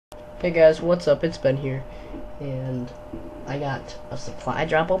Hey guys, what's up? It's Ben here, and I got a supply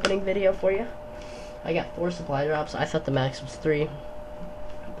drop opening video for you. I got 4 supply drops. I thought the max was 3,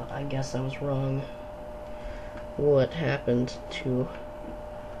 but I guess I was wrong. What happened to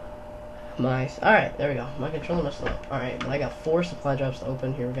my... Alright, there we go. My controller messed up. Alright, but I got 4 supply drops to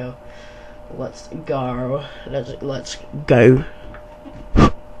open. Here we go. Let's go. Let's go.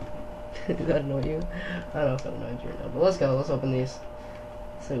 Did that annoy you? I don't know if it annoyed you or not, but let's go. Let's open these.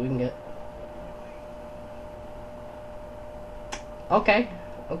 See what we can get. Okay.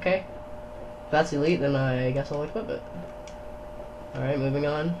 If that's elite, then I guess I'll equip it. Alright, moving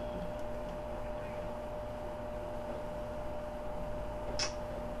on.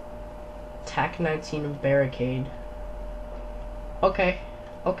 TAC 19 barricade. Okay.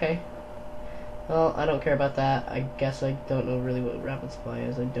 Well, I don't care about that. I guess I don't know really what rapid supply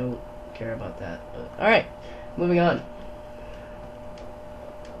is. I don't care about that. Alright, moving on.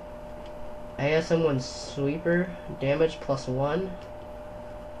 ASM1 sweeper, damage +1.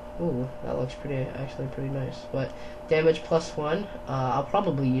 Ooh, that looks actually pretty nice. But damage +1, I'll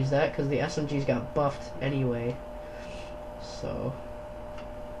probably use that because the SMGs got buffed anyway. So,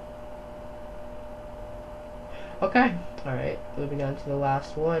 okay, alright, moving on to the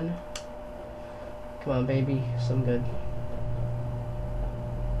last one. Come on, baby, some good.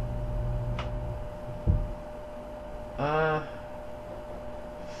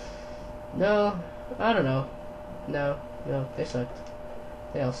 No, I don't know. No, they sucked.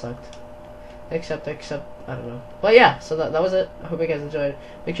 They all sucked. Except, I don't know. But yeah, so that was it. I hope you guys enjoyed.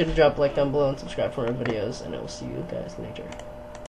 Make sure to drop a like down below and subscribe for more videos, and I will see you guys later.